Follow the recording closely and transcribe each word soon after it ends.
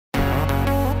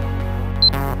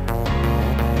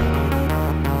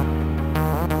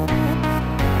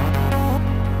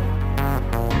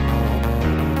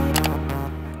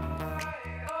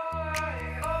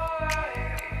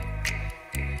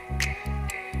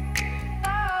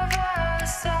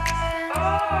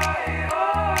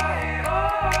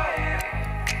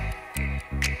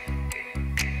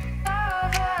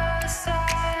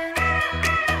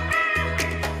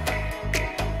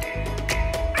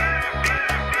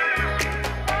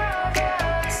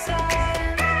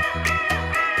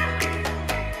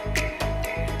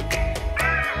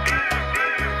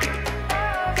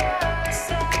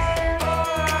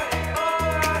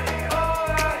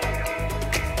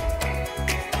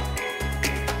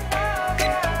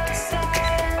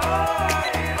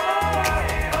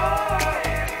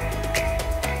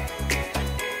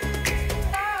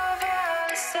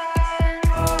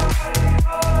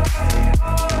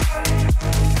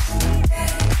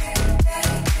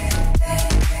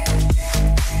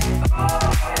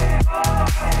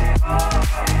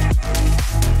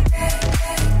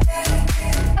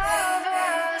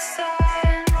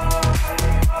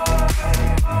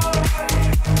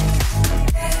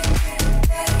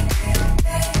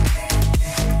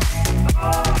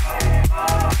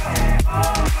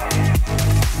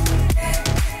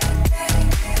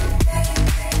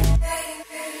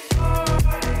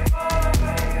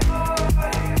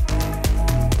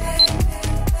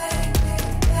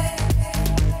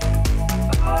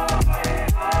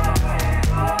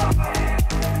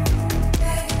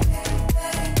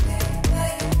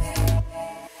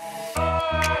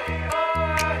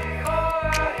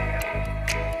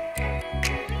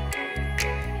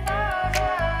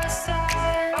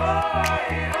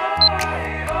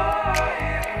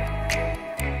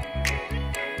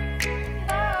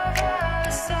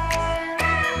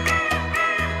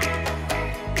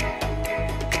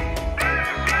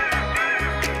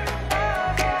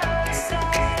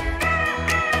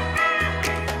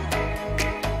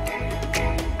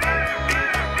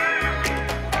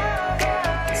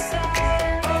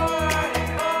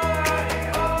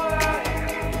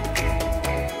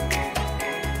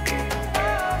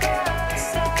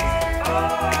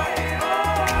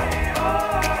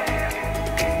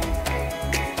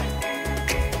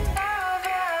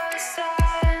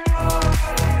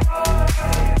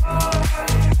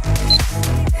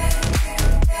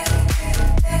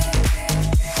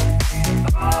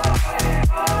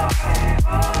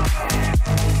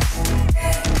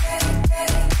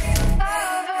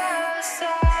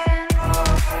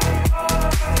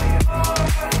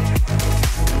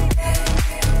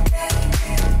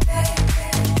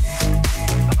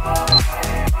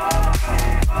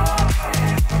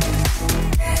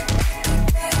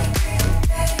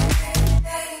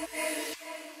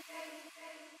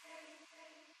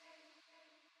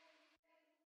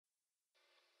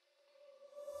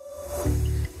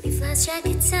lost track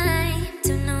of time,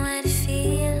 don't know how to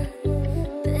feel,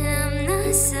 but I'm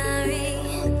not sorry.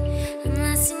 I'm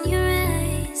lost in your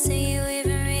eyes, are you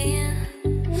even real?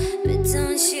 But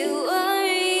don't you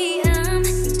worry, I'm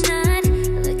not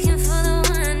looking for the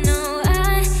one, no,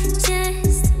 I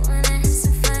just wanna have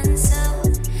some fun. So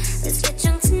let's get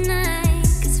drunk tonight,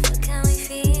 cause fuck how we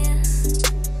feel.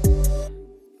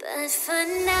 But for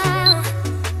now,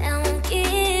 I won't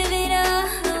give it all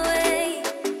away,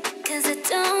 cause I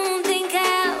don't think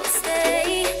I'll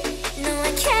stay. No,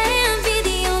 I can't be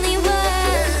the only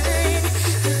one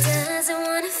who doesn't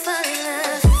wanna fall in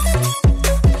love.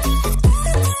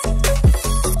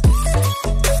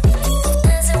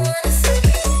 Doesn't wanna fall in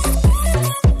love.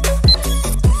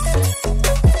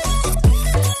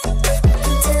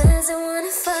 Doesn't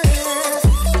wanna fall in love.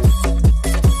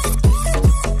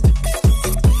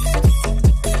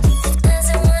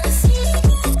 Doesn't wanna feel.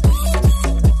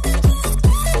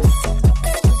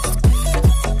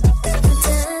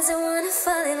 Doesn't wanna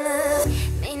fall in love.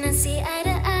 May not see eye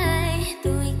to eye,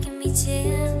 but we can be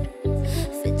chill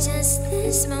for just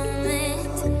this moment.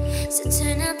 So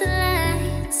turn out the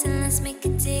lights and let's make a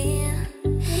deal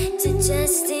to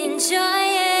just enjoy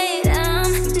it.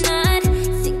 I'm not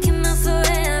thinking about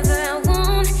forever. I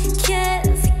won't care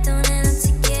if we don't end up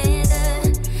together.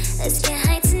 Let's get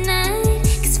high tonight,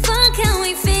 cause fuck how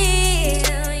we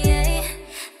feel, yeah.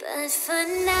 But for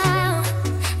now,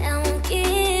 I won't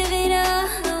give it all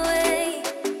away,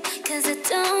 cause I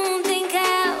don't think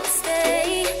I'll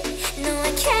stay. No,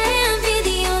 I can't be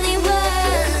the only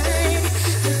one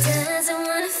who doesn't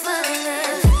wanna fall in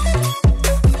love.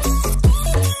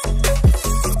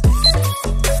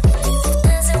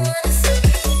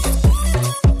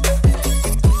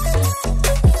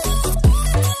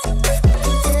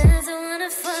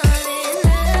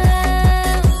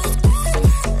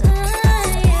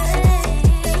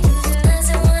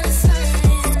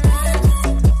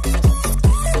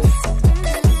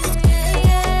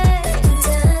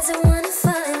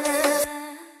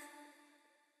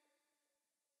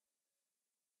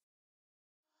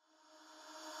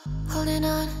 Holding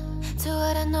on to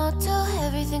what I know, to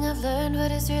everything I've learned.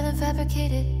 What is real and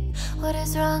fabricated? What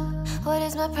is wrong? What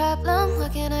is my problem?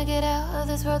 What can I get out of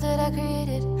this world that I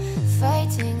created?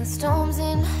 Fighting the storms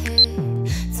in my head.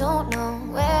 Don't know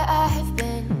where I have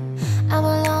been. I'm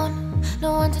alone,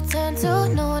 no one to turn to.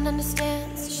 No one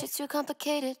understands, shit's too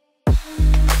complicated.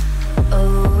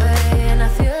 Away, and I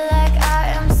feel like I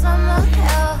am someone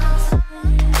else.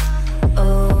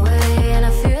 Away, and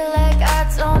I feel like I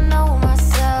don't know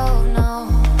myself, no.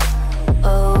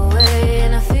 Away,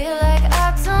 and I feel like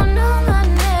I don't know my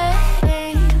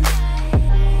name.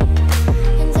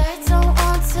 And I don't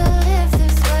want to live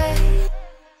this way.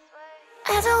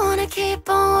 I don't wanna keep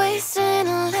on wasting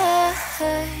life.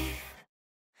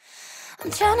 I'm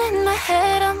drowning in my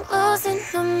head, I'm losing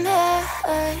my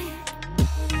mind.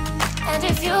 And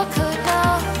if you could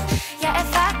know, yeah,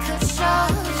 if I could show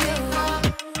you,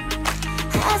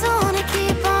 I don't wanna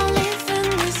keep on living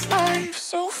this life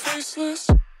so faceless.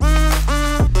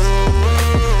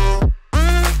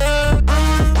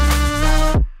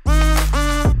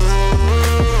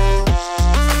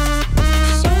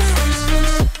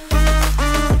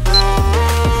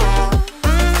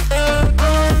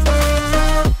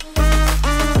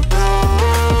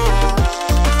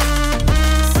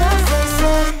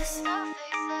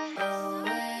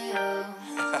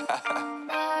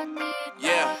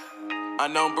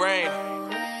 Unknown Brain,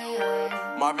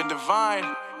 Marvin Divine,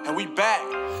 and we back.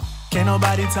 Can't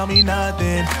nobody tell me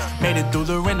nothing. Made it through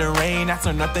the wind and rain, I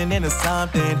turn nothing into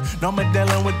something. No more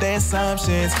dealing with their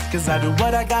assumptions, cause I do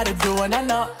what I gotta do and I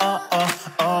know,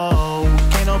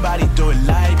 can't nobody do it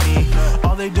like me.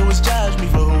 All they do is judge me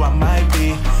for who I might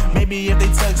be. Maybe if they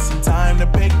took some time to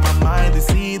pick my mind, they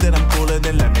see that I'm cooler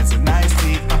than lemons and iced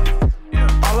tea.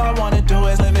 All I wanna do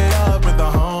is live it up with the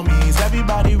homies.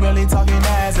 Everybody really talking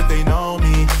as if they know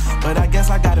me, but I guess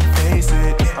I gotta face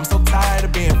it. I'm so tired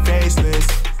of being faceless.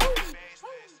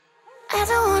 I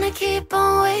don't wanna keep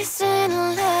on wasting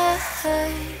life.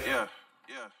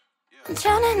 I'm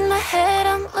drowning in my head,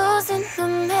 I'm losing my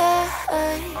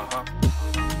mind.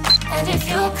 And if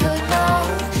you could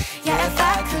know, yeah, if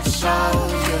I could show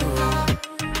you,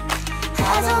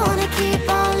 I don't wanna keep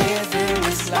on living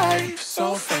this life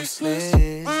so faceless.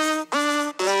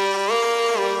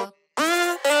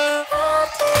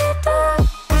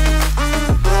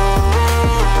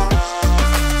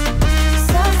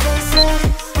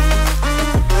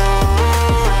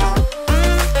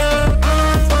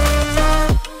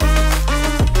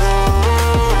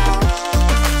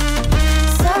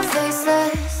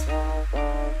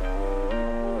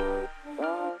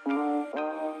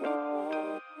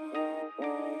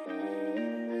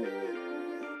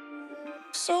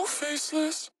 So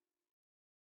faceless.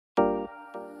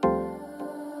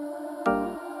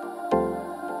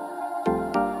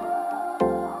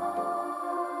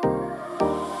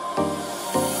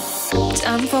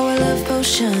 Time for a love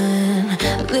potion,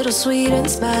 a little sweet and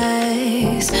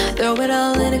spice. Throw it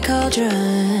all in a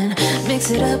cauldron, mix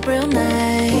it up real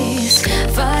nice.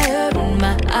 Fire in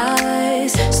my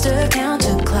eyes, stir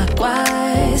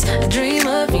counterclockwise. I dream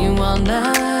of you all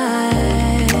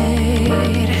night.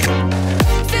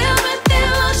 Feel with the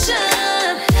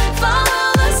emotion, follow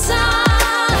the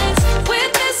signs.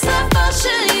 With this love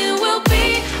potion, you will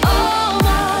be all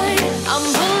mine. I'm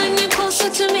pulling you closer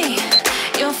to me.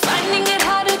 You're finding it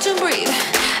harder to breathe.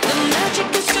 The magic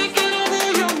is taking over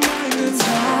your mind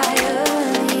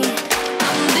entirely.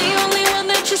 I'm the only one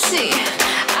that you see.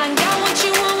 I got what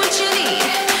you want, what you need.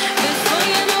 Before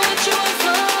you know what you are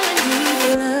falling deep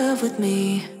in love with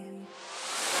me.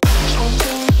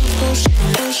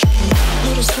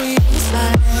 Little sweet and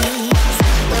spice.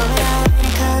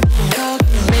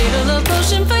 Made a love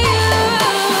potion for you.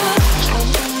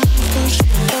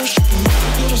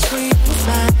 Little sweet and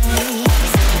spice.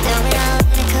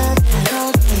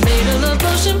 Made a love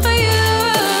potion for you.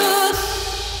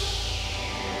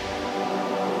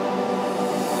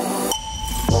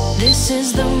 This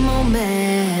is the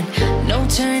moment, no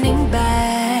turning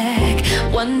back.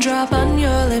 One drop on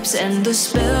your lips and the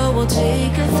spell will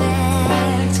take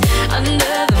effect. Under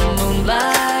the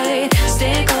moonlight,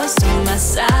 stay close to my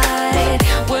side.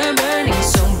 We're burning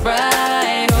so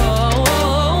bright.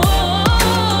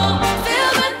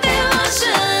 Feel the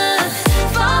emotion,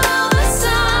 follow the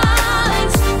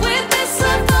signs. With this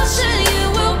love potion, you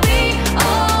will be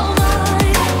all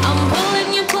mine. I'm pulling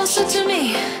you closer to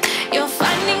me. You're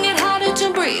finding it harder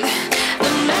to breathe.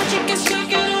 The magic is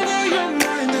taking over your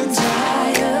mind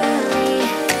entirely.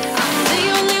 I'm the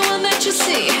only one that you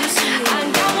see. I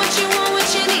got what you want, what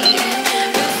you need.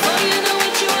 Before you know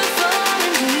what you are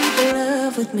falling deep in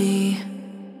love with me.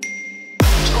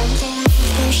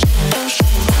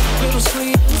 Little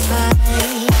sweet.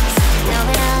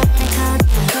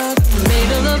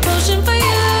 Made a little potion for you.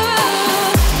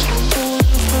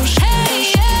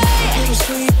 Hey, yeah.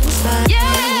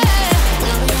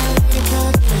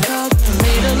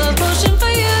 Made a little potion for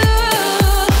you.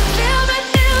 Feel the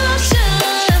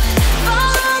illusion.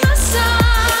 Follow the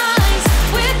signs.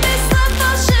 With this love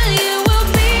potion, you will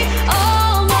be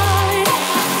all mine.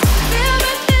 Feel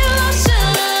the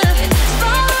illusion.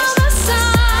 Follow the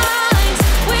signs.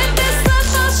 With this love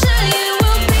potion, you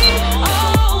will be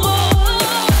all mine.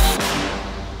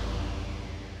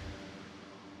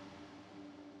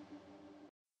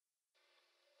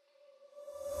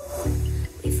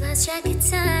 We've lost track of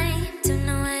time, don't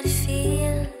know how to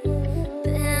feel,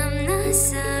 but I'm not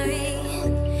sorry.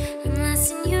 I'm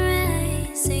lost in your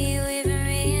eyes, are you even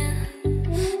real?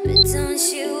 But don't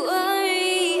you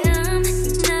worry, I'm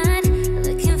not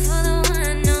looking for the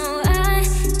one. No, I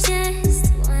just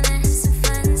wanna have some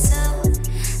fun. So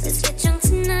let's get drunk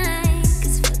tonight,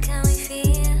 'cause fuck how we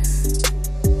feel.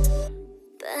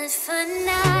 But for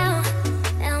now,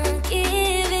 I won't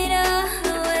give it all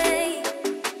away,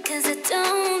 'cause I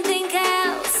don't think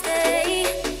I'll stay.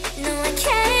 No, I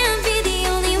can't be the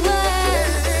only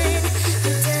one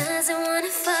who doesn't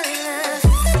wanna fall in love.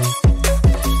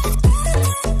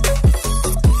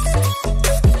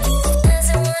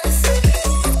 Doesn't wanna fall in love.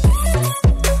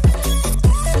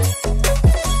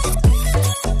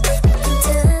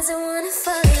 Doesn't wanna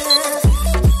fall in love.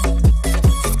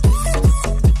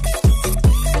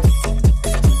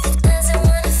 Doesn't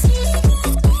wanna feel.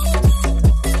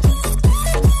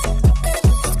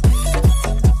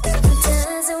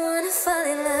 Doesn't wanna fall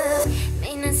in love.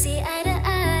 May not see eye to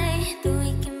eye, but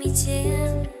we can be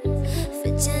chill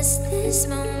for just this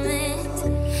moment.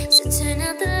 So turn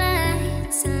out the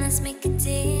lights and let's make a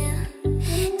deal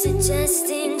to just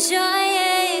enjoy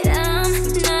it. I'm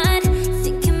not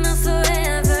thinking about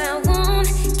forever. I won't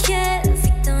care if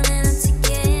we don't end up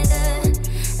together.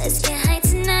 Let's get high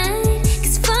tonight,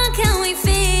 'cause fuck how we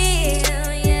feel,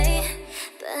 yeah.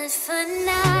 But for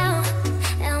now,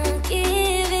 I won't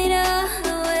give it all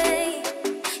away,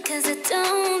 'cause I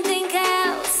don't think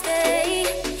I'll stay.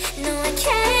 No, I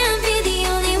can't be the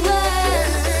only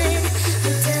one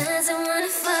who doesn't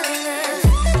wanna fall in love.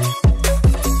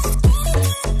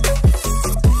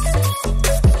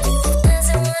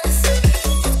 Doesn't wanna fall.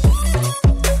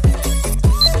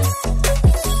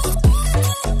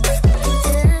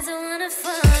 Doesn't wanna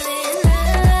fall in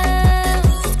love.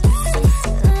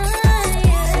 Oh,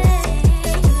 yeah.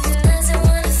 Doesn't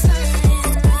wanna fall in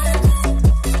love.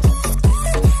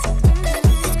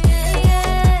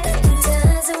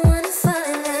 Doesn't wanna fall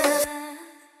in love.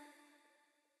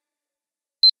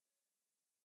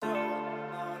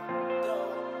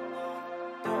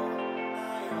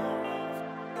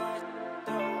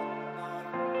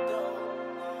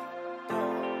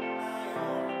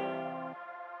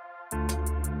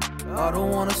 I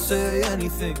don't wanna say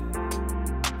anything,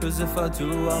 'cause if I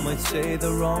do, I might say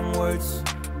the wrong words.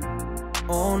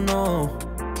 Oh no.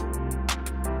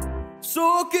 So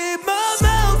I'll keep my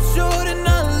mouth shut and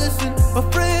not listen.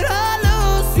 Afraid I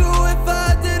lose you if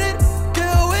I didn't.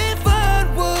 Can we find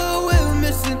what we're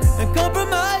missing and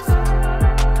compromise?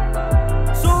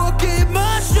 So I'll keep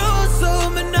my shoes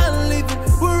on and not leaving.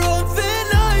 We're on thin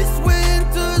ice,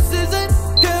 winter season.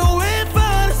 Can we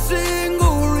find a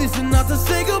single reason not to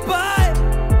say goodbye?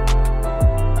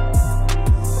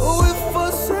 Oh, if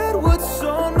I said what's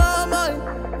on my mind,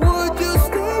 would you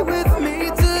stay with me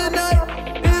tonight?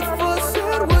 If I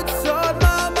said what's on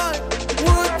my mind,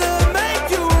 would that make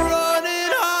you run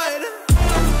and hide?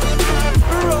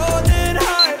 Run and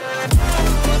hide.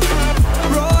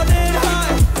 Run and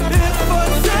hide. If I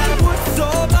said what's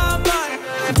on my mind,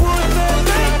 would that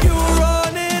make you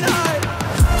run and hide?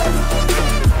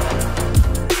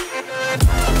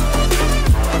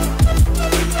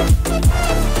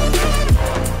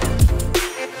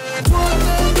 Would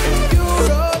that make you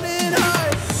run and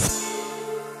hide?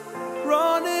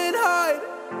 Run and hide.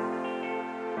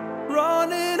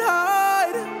 Run and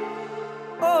hide.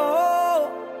 Oh,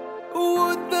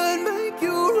 would that make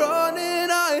you run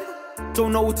and hide?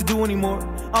 Don't know what to do anymore.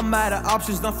 I'm out of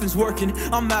options, nothing's working.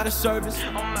 I'm out of service.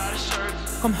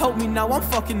 Come help me now, I'm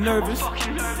fucking nervous.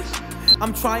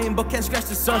 I'm trying but can't scratch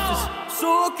the surface. So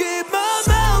I'll keep my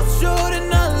mouth shut and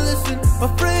not listen.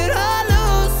 Afraid I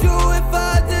lose you if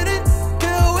I didn't.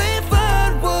 Can we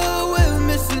find what we're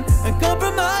missing and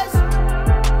compromise?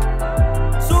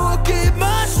 So I'll keep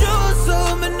my shoes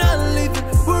on and not leaving.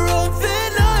 We're on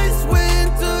thin ice,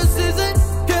 winter season.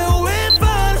 Can we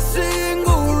find a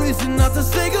single reason not to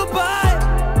say goodbye?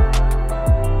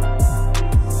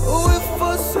 Oh, if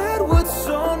I said what's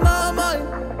on my mind,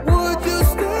 would you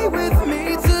stay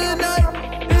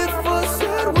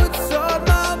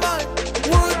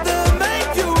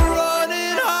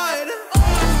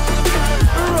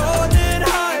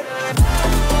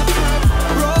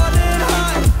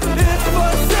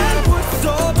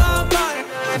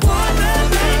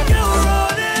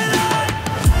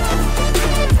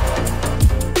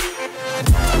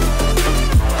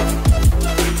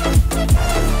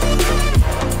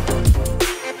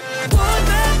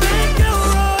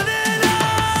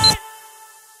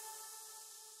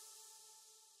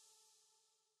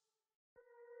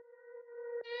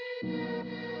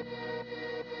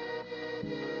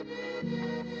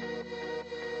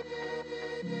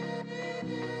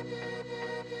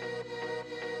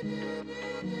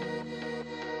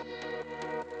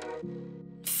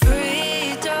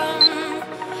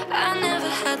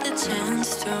a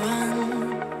chance to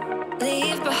run,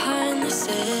 leave behind the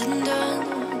said and done,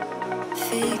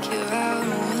 figure out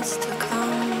what's to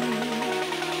come.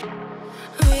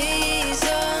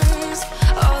 Reasons,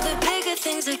 all the bigger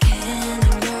things I can't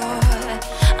ignore.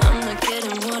 I'm not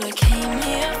getting what I came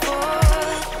here for.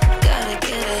 Gotta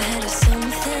get ahead of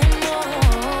something more.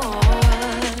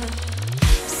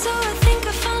 So I think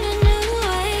I found a new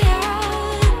way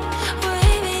out, way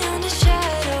beyond a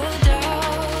shadow of doubt.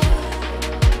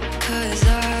 'Cause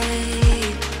I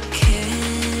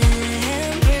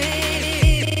can't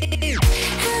breathe,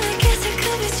 and I guess I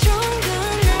could be stronger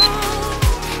now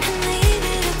and leave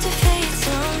it up to fate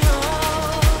somehow.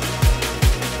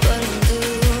 But I'm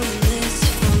doing this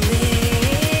for me.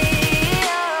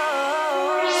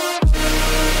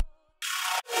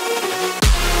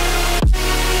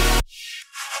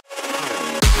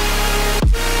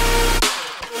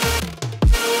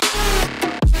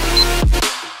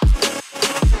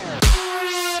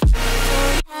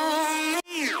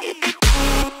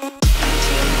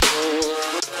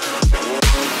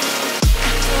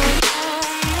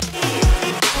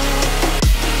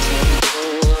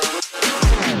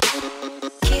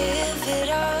 Give it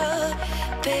up,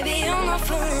 baby, I'm not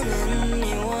fooling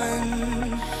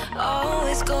anyone.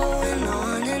 Always going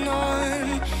on and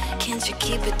on. Can't you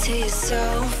keep it to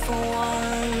yourself for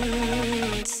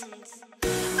once?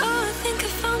 Oh, I think I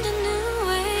found a new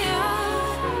way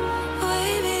out, way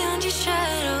beyond your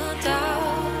shadow of doubt.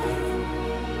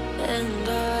 And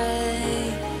I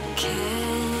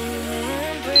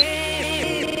can't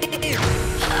breathe.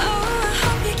 Oh, I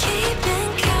hope you're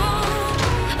keeping count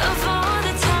of all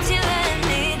the times you let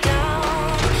me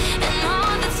down, and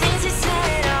all the things you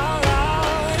said out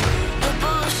loud, the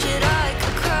bullshit I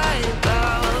could cry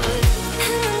about.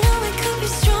 And I know we could be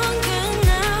stronger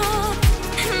now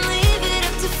and leave it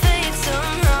up to fate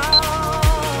somehow.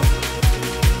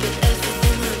 But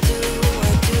everything I do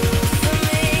for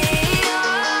me.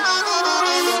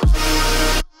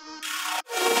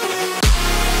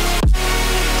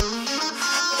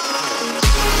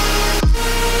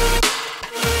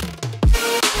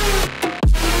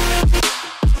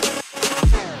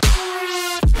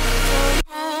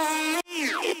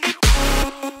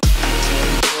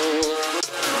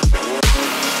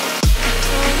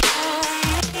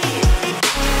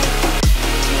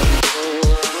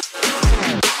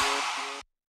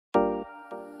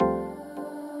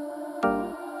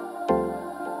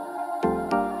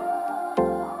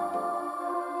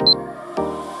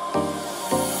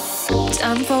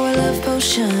 Time for a love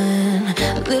potion,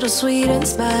 a little sweet and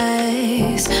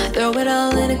spice. Throw it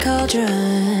all in a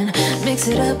cauldron, mix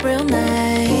it up real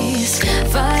nice.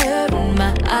 Fire in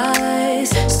my eyes,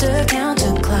 stir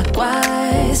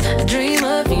counterclockwise. I dream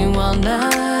of you all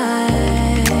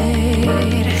night.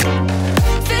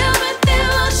 Feel with the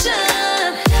lotion,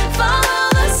 follow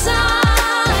the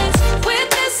signs. With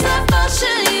this love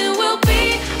potion, you will be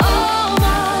all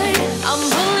mine. I'm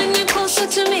pulling you closer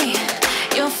to me.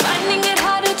 You're finding it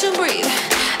harder to breathe.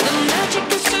 The magic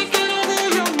is taking over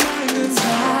your mind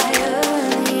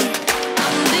entirely.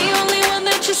 I'm the only one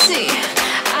that you see.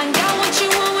 I got what you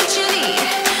want, what you need.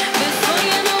 Before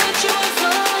you know it, you are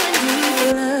falling deep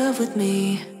in love with me.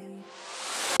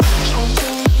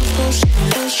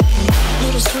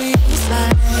 Little sweet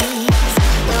spice.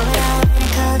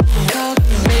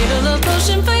 Made a love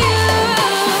potion for you.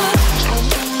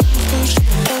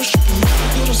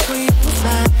 Little sweet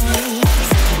spice.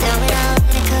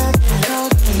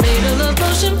 Made a love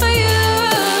potion for you.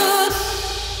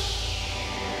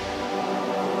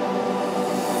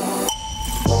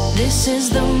 This is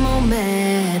the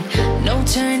moment, no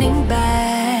turning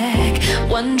back.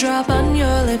 One drop on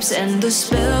your lips and the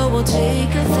spell will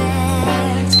take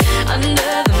effect.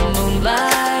 Under the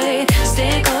moonlight,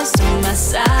 stay close to my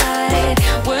side.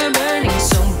 We're burning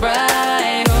so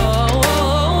bright. Oh,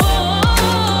 oh,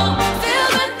 oh. Feel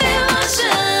the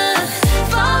emotion,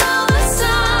 follow the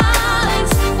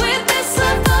signs. With this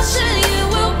love potion, you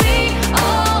will be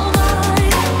all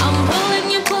mine. I'm pulling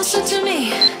you closer to me.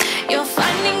 You're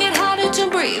finding it harder to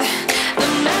breathe. The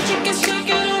magic is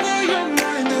taking over your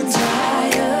mind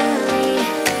entirely.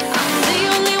 I'm the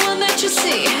only one that you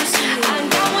see. I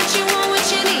got what you want, what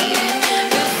you need.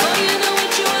 Before you know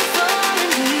it, you are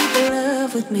falling deep in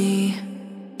love with me.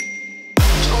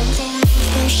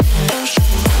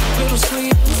 Little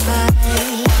sweet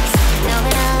spice.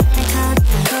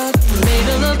 Made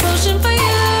a love potion for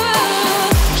you.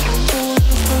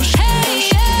 Hey,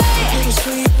 yeah. Little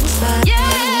sweet spice. Yeah.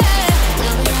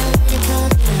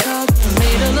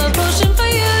 Made a love potion for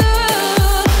you.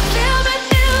 Feel the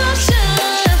emotion,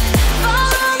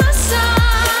 follow the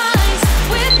signs.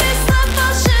 With this love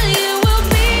potion, you will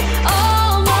be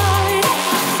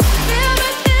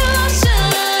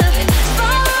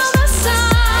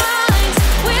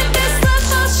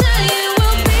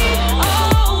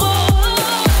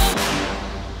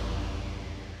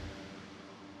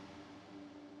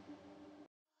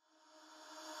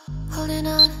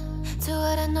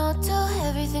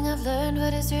I've learned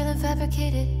what is real and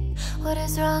fabricated. What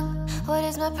is wrong? What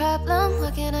is my problem? How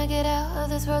can I get out of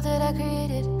this world that I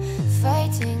created?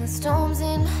 Fighting storms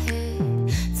in my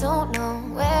head. Don't know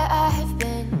where I have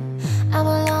been. I'm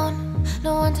alone,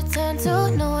 no one to turn to.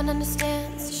 No one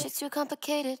understands, shit's too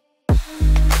complicated.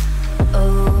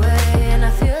 Away, and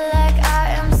I feel like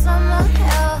I am someone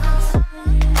else.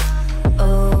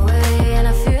 Away, and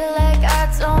I feel like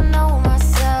I don't know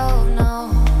myself,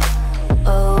 no.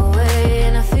 Away,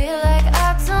 and I feel like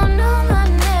I don't know my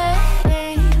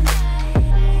name.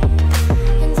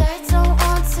 And I don't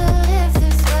want to live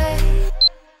this way.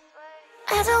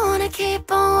 I don't wanna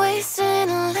keep on wasting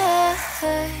a life.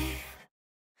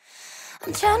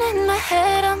 I'm drowning in my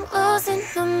head, I'm losing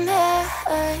the mind.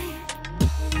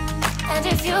 And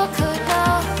if you could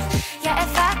know, yeah,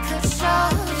 if I could show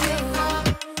you,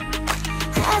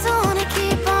 I don't wanna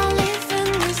keep on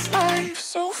living this life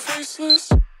so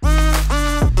faceless.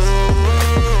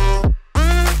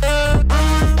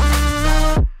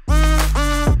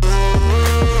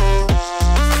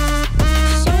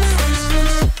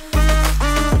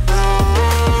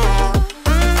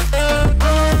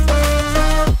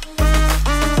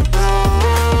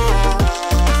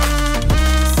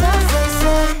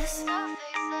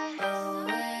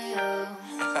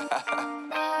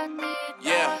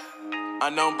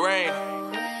 Unknown Brain,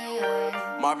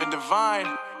 Marvin Divine,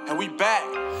 and we back.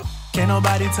 Can't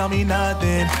nobody tell me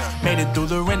nothing. Made it through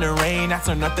the wind and rain, I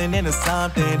turn nothing into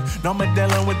something. No more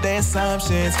dealing with their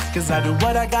assumptions, cause I do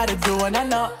what I gotta do and I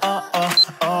know,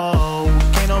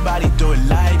 can't nobody do it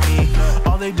like me.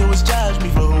 All they do is judge me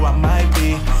for who I might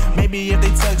be. Maybe if they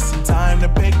took some time to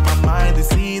pick my mind, they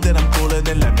see that I'm cooler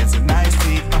than lemons and iced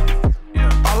tea.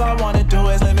 All I wanna do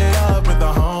is live it up with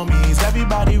the homies.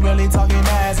 Everybody really talking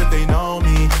as if they know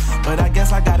me, but I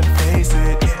guess I gotta face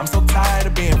it. I'm so tired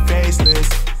of being faceless.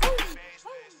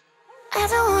 I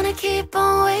don't wanna keep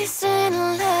on wasting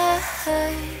a life.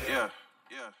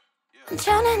 I'm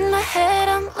drowning in my head,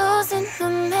 I'm losing the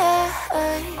mind.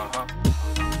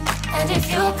 And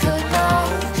if you could know,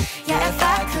 yeah, if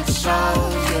I could show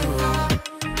you,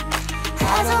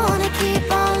 I don't wanna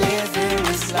keep on living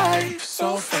this life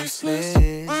so faceless.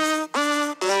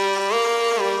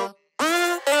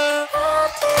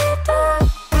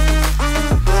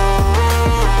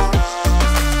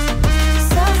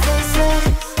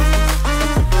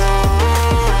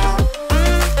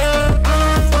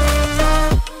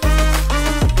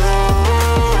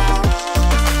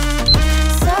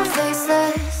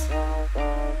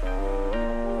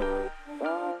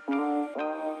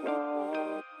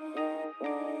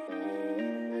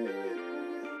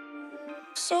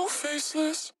 So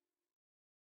faceless.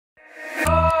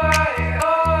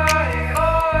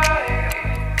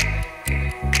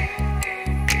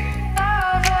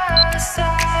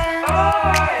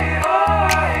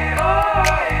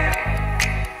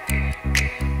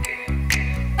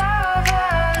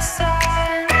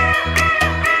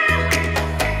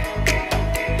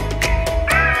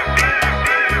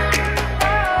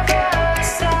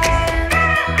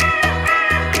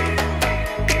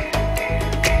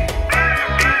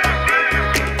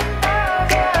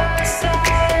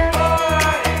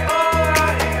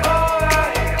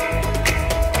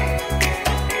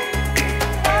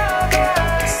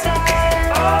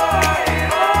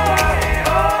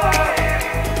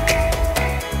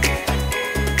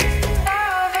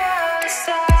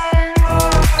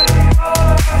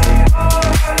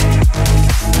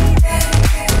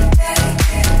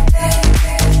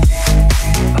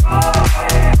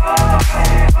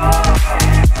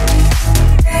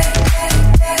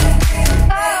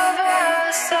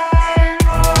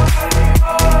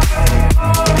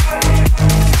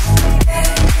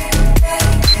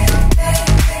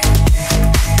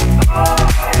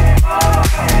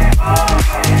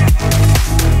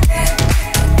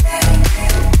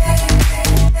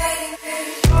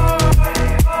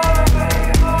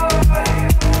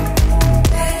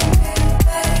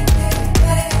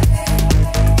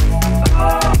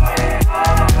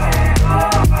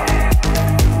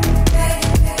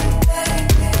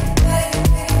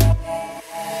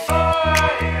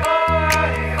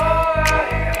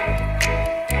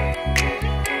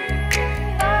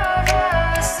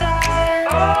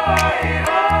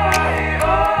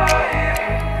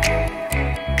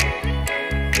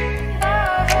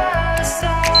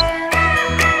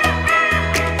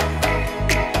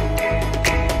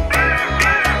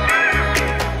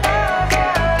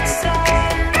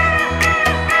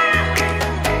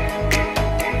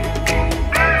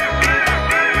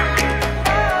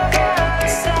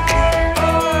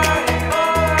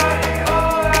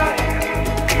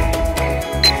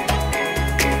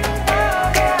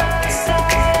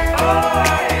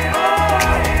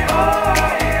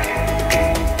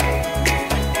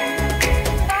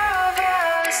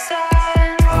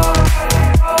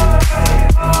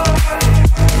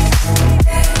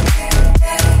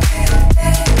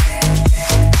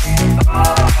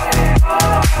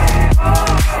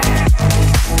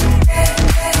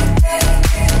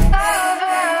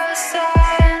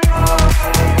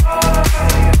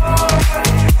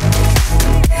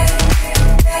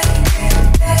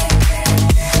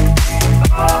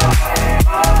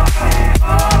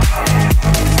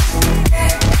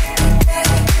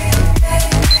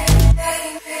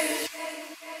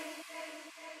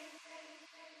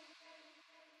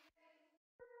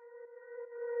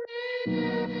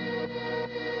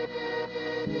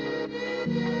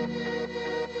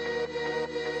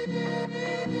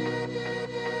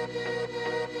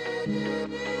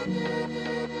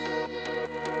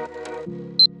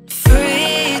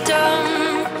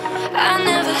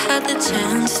 Had the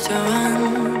chance to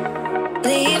run,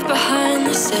 leave behind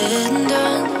the said and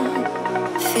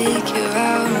done, figure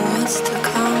out what's to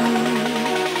come.